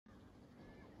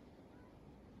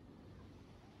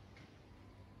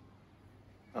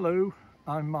Hello,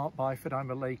 I'm Mark Byford. I'm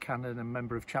a lay canon and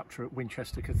member of chapter at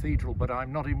Winchester Cathedral, but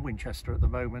I'm not in Winchester at the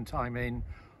moment. I'm in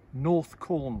North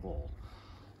Cornwall,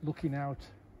 looking out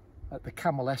at the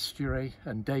Camel Estuary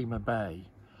and Damer Bay,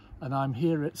 and I'm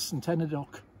here at St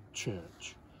Enodoc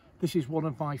Church. This is one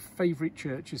of my favourite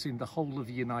churches in the whole of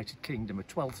the United Kingdom, a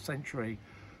 12th century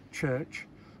church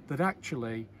that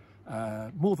actually,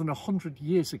 more than 100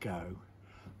 years ago,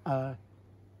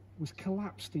 was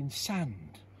collapsed in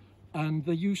sand. And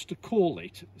they used to call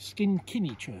it St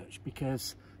Church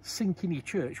because St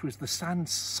Church was the sand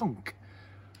sunk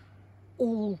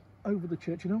all over the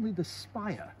church and only the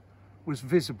spire was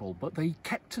visible, but they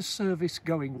kept a service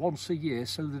going once a year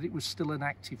so that it was still an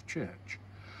active church.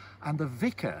 And the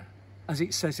vicar, as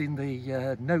it says in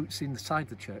the notes inside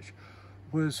the church,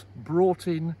 was brought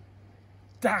in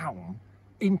down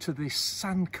into this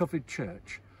sand-covered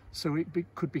church so it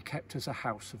could be kept as a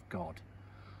house of God.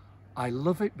 I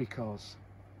love it because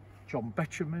John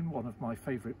Betjeman, one of my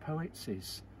favourite poets,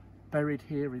 is buried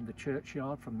here in the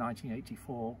churchyard from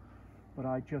 1984, but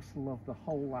I just love the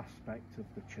whole aspect of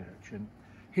the church. And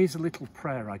here's a little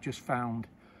prayer I just found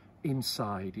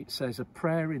inside. It says, "A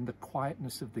prayer in the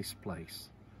quietness of this place.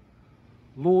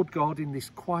 Lord God, in this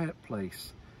quiet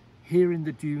place, here in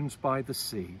the dunes by the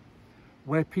sea,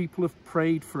 where people have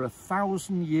prayed for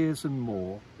 1,000 years and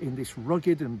more, in this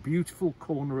rugged and beautiful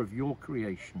corner of your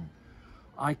creation,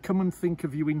 I come and think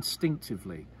of you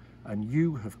instinctively, and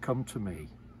you have come to me.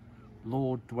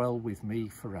 Lord, dwell with me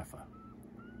forever.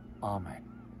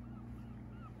 Amen."